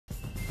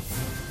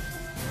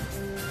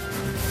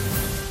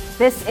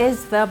This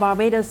is the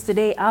Barbados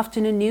Today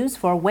afternoon news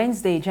for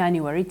Wednesday,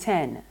 January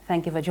 10.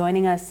 Thank you for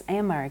joining us. I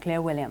am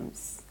Mary-Claire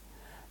Williams.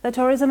 The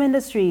tourism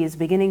industry is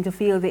beginning to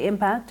feel the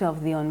impact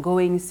of the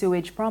ongoing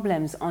sewage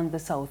problems on the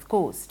South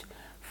Coast.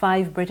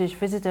 5 British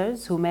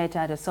visitors who met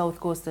at a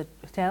South Coast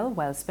hotel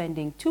while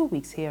spending 2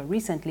 weeks here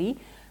recently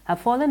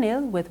have fallen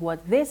ill with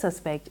what they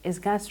suspect is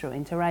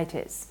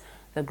gastroenteritis.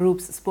 The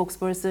group's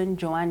spokesperson,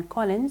 Joanne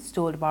Collins,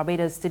 told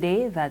Barbados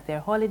Today that their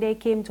holiday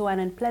came to an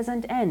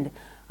unpleasant end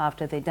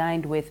after they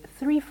dined with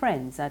 3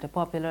 friends at a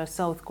popular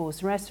South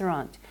Coast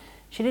restaurant.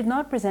 She did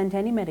not present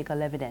any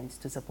medical evidence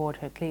to support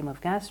her claim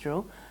of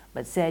gastro,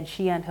 but said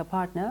she and her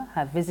partner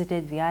have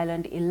visited the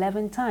island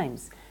 11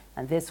 times,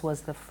 and this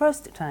was the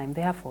first time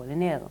they have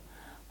fallen ill.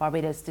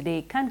 Barbados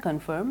Today can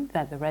confirm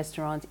that the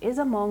restaurant is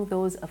among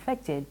those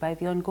affected by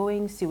the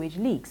ongoing sewage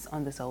leaks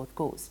on the South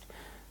Coast.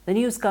 The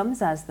news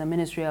comes as the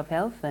Ministry of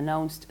Health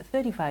announced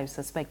 35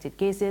 suspected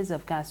cases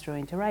of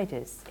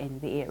gastroenteritis in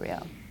the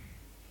area.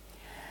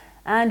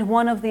 And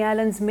one of the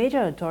island's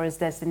major tourist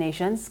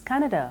destinations,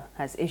 Canada,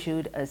 has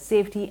issued a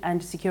safety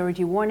and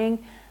security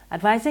warning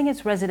advising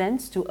its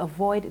residents to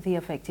avoid the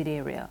affected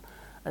area.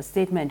 A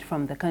statement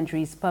from the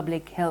country's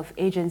public health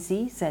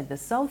agency said the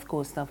south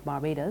coast of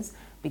Barbados,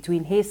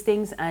 between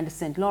Hastings and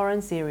St.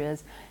 Lawrence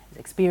areas, is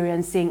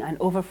experiencing an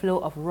overflow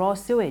of raw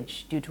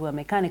sewage due to a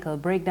mechanical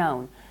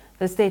breakdown.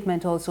 The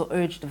statement also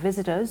urged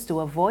visitors to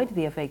avoid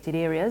the affected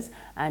areas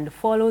and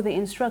follow the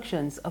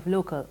instructions of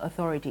local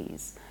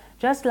authorities.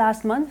 Just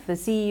last month, the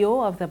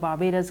CEO of the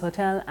Barbados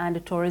Hotel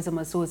and Tourism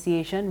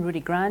Association, Rudy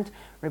Grant,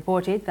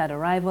 reported that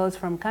arrivals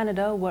from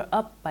Canada were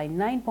up by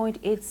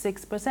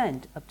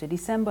 9.86% up to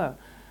December,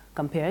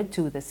 compared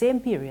to the same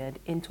period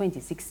in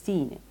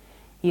 2016.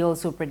 He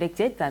also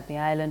predicted that the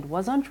island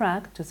was on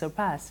track to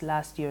surpass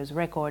last year's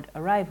record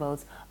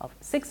arrivals of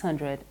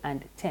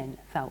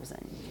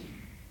 610,000.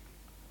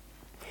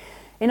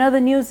 In other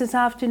news this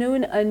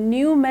afternoon, a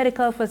new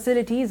medical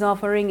facility is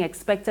offering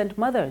expectant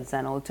mothers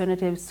an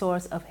alternative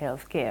source of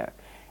health care.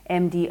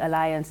 MD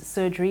Alliance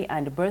Surgery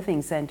and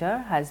Birthing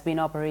Center has been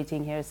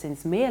operating here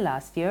since May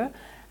last year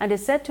and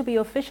is set to be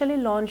officially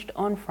launched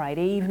on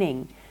Friday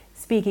evening.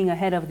 Speaking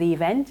ahead of the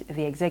event,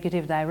 the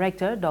Executive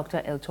Director,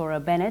 Dr. Eltora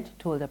Bennett,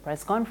 told a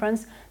press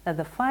conference that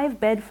the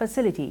 5-bed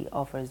facility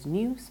offers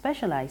new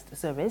specialized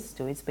service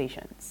to its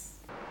patients.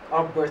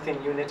 Our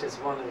birthing unit is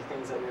one of the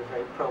things that we're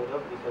very proud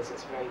of because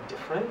it's very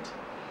different.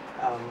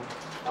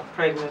 A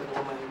pregnant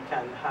woman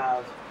can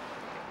have,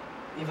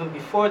 even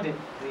before the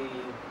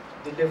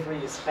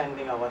delivery is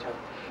pending or whatever,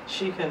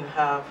 she can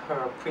have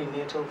her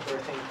prenatal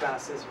birthing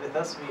classes with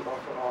us. We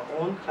offer our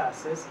own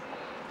classes.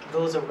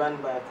 Those are run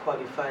by a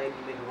qualified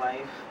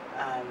midwife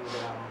and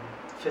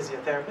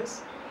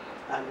physiotherapist.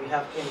 And we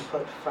have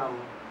input from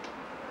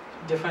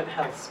different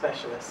health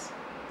specialists,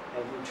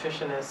 like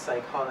nutritionists,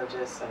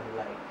 psychologists, and the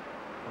like.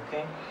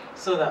 Okay,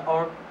 so that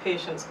our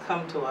patients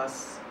come to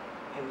us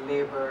in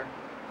labor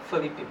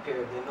fully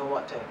prepared. They know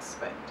what to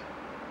expect.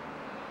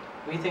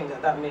 We think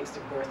that that makes the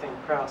birthing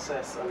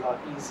process a lot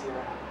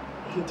easier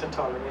to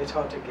tolerate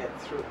or to get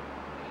through.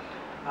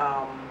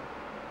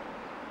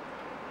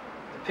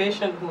 The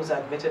patient who's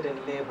admitted in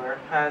labor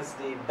has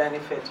the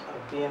benefit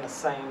of being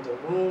assigned a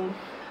room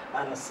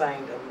and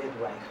assigned a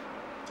midwife.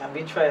 And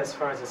we try as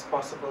far as it's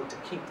possible to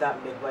keep that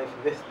midwife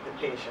with the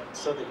patient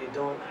so that you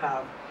don't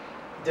have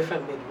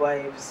different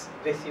midwives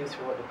with you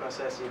throughout the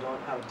process. You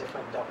don't have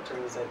different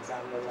doctors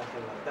examining,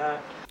 nothing like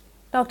that.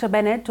 Dr.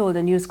 Bennett told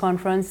a news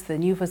conference the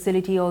new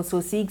facility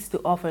also seeks to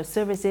offer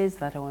services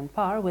that are on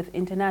par with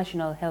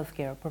international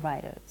healthcare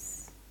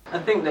providers. I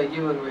think that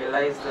you will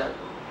realize that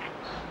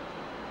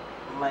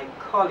my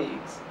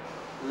colleagues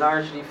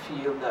largely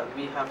feel that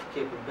we have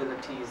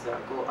capabilities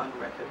that go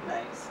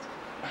unrecognized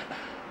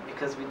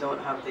because we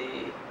don't have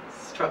the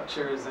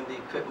structures and the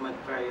equipment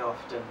very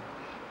often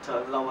to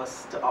allow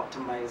us to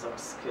optimize our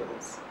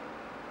skills.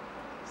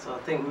 So I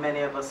think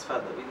many of us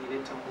felt that we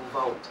needed to move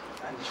out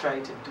and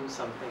try to do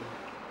something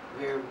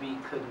where we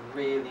could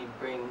really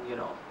bring,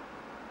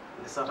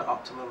 the sort of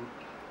optimum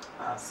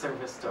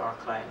service to our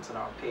clients and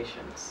our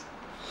patients.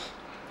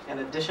 In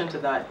addition to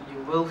that,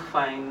 you will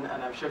find,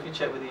 and I'm sure if you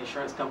check with the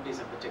insurance companies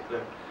in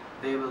particular,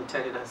 they will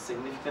tell you that a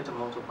significant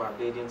amount of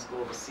Barbadians go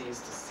overseas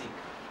to seek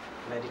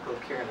medical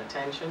care and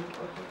attention,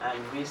 and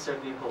we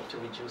certainly hope to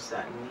reduce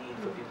that need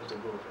for people to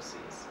go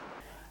overseas.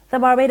 The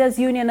Barbados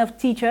Union of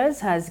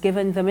Teachers has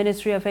given the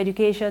Ministry of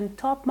Education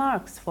top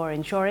marks for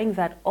ensuring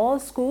that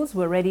all schools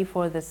were ready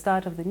for the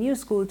start of the new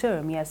school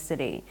term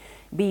yesterday.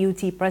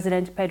 BUT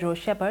President Pedro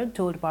Shepherd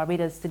told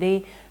Barbados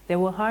Today there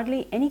were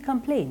hardly any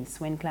complaints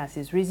when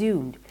classes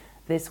resumed.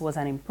 This was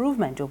an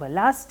improvement over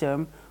last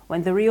term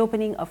when the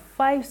reopening of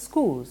 5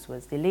 schools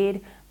was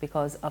delayed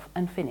because of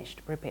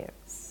unfinished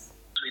repairs.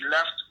 We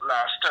left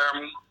last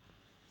term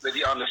with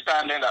the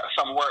understanding that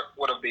some work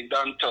would have been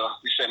done to,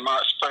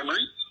 March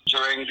primary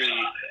during the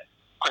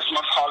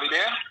Christmas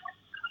holiday.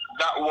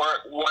 That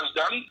work was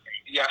done.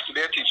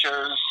 Yesterday,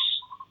 teachers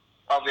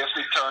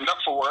obviously turned up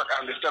for work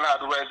and they still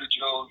had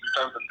residuals in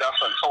terms of dust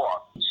and so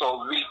on. So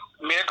we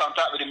made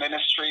contact with the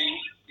ministry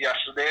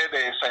yesterday.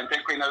 They sent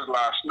in cleaners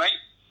last night.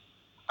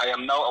 I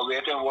am now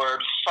awaiting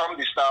word from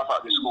the staff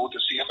at the school to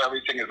see if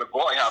everything is a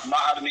go. I have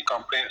not had any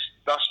complaints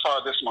thus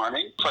far this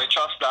morning. So I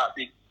trust that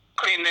the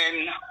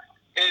cleaning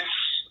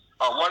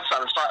was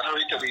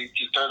satisfactory to the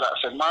teachers at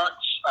St.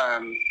 Mark's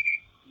and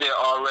they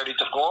are ready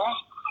to go.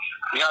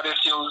 We had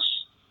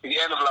issues at the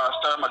end of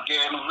last term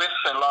again with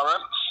St.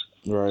 Lawrence.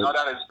 Right.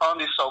 That is on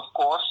the south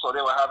coast, so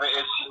they were having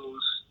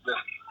issues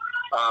with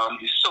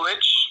the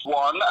sewage,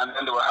 one, and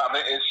then they were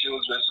having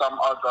issues with some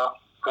other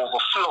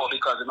overflow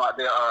because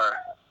they are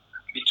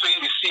between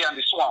the sea and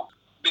the swamp.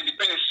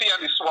 Between the sea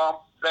and the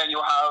swamp, then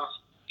you have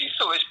the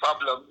sewage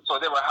problem. So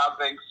they were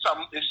having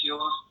some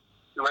issues.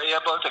 We were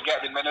able to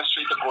get the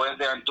ministry to go in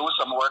there and do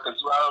some work as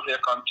well.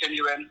 They're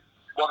continuing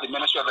both the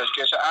Ministry of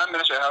Education and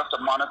Ministry of Health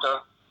to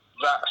monitor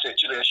that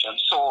situation.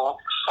 So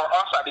for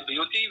us at the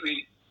BUT,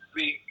 we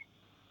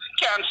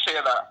can say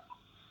that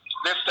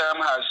this term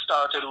has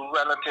started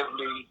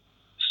relatively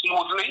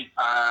smoothly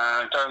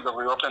in terms of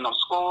reopening of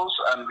schools,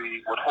 and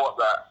we would hope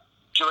that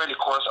during the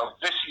course of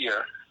this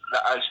year,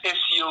 that as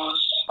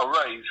issues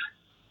arise,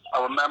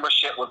 our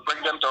membership will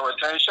bring them to our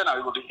attention and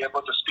we will be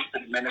able to speak to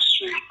the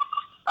ministry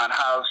and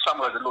have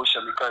some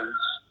resolution, because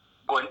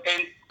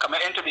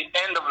coming into the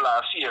end of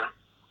last year,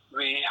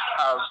 we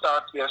have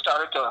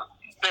started to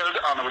build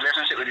on a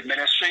relationship with the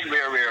ministry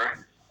where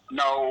we're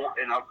now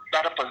in a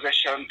better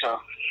position to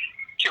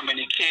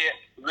communicate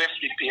with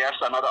the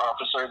PS and other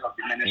officers of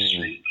the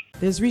ministry.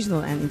 There's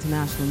regional and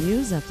international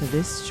news after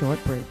this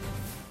short break.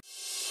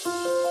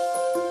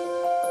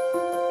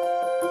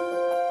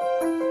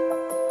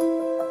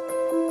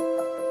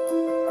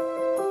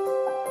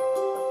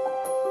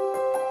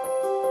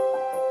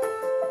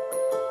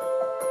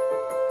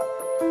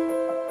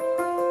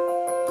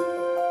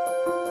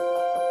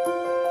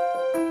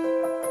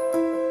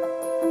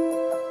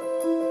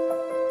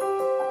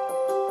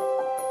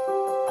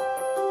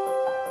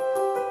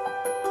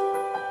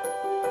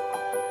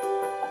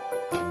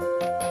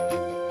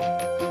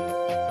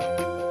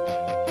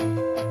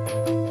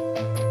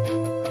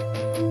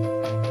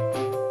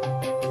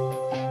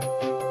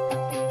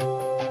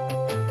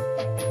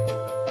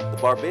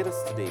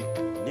 Barbados Today,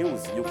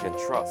 news you can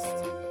trust.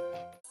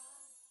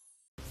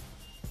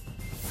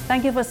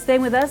 Thank you for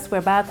staying with us.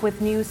 We're back with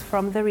news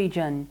from the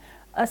region.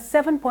 A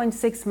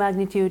 7.6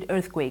 magnitude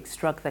earthquake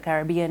struck the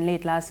Caribbean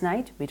late last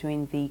night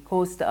between the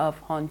coast of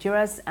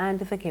Honduras and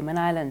the Cayman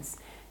Islands.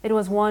 It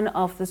was one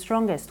of the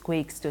strongest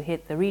quakes to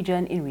hit the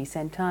region in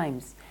recent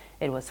times.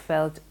 It was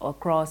felt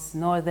across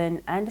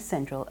northern and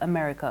Central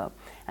America,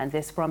 and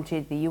this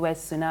prompted the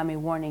U.S. Tsunami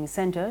Warning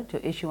Center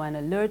to issue an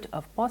alert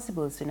of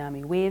possible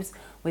tsunami waves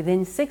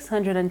within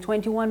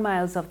 621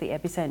 miles of the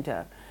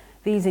epicenter.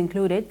 These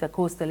included the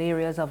coastal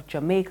areas of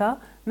Jamaica,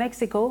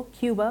 Mexico,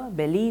 Cuba,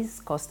 Belize,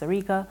 Costa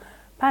Rica,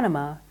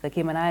 Panama, the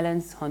Cayman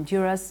Islands,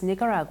 Honduras,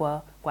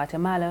 Nicaragua,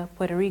 Guatemala,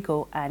 Puerto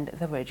Rico, and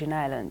the Virgin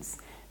Islands.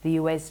 The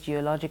U.S.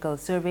 Geological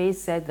Survey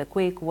said the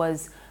quake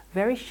was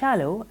very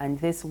shallow, and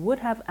this would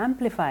have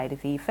amplified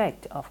the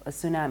effect of a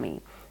tsunami.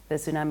 The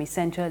Tsunami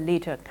Center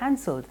later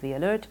cancelled the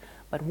alert,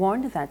 but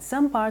warned that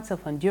some parts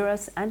of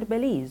Honduras and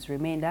Belize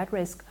remained at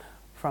risk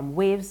from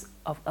waves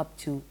of up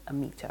to a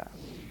meter.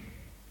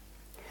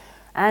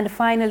 And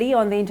finally,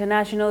 on the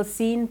international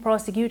scene,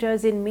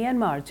 prosecutors in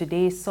Myanmar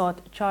today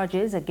sought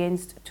charges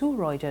against 2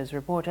 Reuters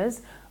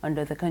reporters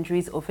under the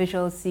country's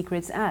Official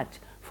Secrets Act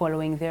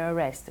following their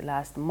arrest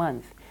last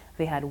month.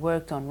 They had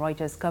worked on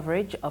Reuters'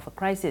 coverage of a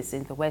crisis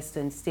in the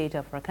western state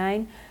of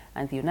Rakhine,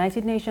 and the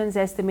United Nations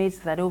estimates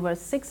that over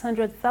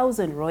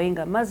 600,000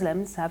 Rohingya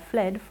Muslims have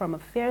fled from a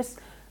fierce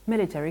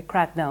military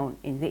crackdown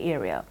in the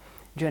area.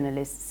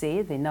 Journalists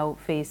say they now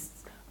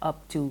face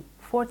up to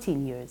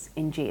 14 years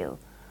in jail.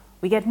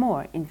 We get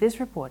more in this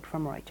report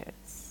from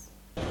Reuters.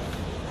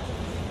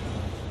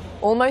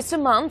 Almost a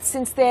month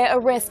since their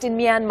arrest in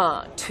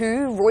Myanmar,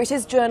 2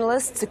 Reuters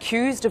journalists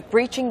accused of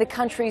breaching the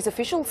country's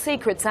Official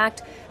Secrets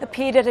Act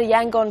appeared at a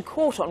Yangon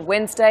court on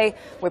Wednesday,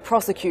 where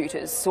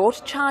prosecutors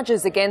sought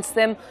charges against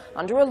them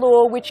under a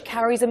law which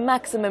carries a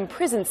maximum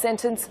prison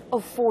sentence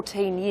of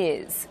 14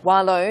 years.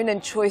 Walone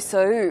and Choi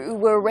So-u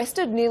were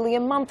arrested nearly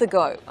a month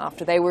ago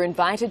after they were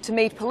invited to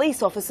meet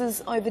police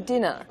officers over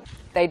dinner.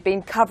 They'd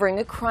been covering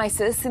a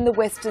crisis in the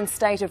western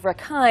state of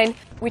Rakhine,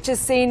 which has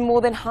seen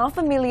more than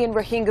 500,000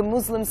 Rohingya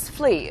Muslims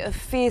flee a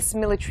fierce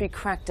military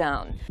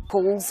crackdown.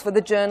 Calls for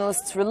the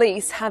journalists'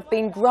 release have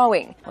been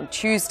growing. On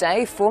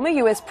Tuesday, former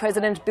US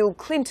President Bill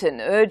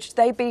Clinton urged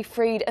they be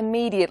freed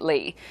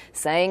immediately,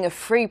 saying a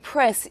free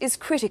press is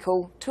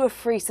critical to a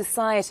free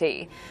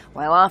society.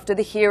 While after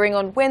the hearing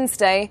on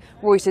Wednesday,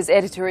 Reuters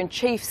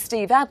editor-in-chief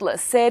Steve Adler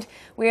said,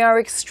 "We are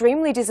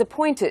extremely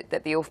disappointed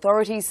that the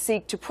authorities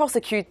seek to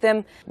prosecute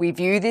them. We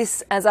view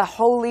this as a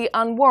wholly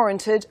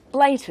unwarranted,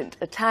 blatant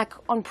attack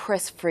on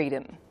press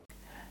freedom."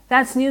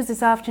 That's news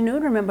this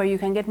afternoon. Remember, you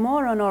can get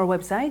more on our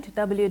website,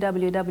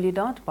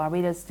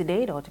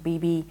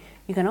 www.barbadostoday.bb.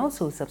 You can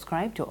also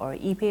subscribe to our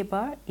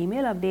e-paper,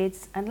 email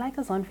updates, and like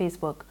us on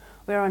Facebook.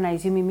 We're on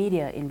Izumi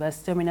Media in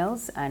bus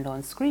terminals and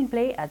on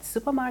Screenplay at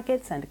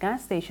supermarkets and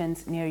gas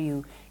stations near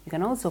you. You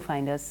can also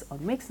find us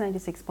on Mix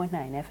 96.9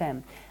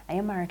 FM. I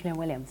am Claire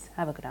Williams.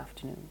 Have a good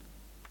afternoon.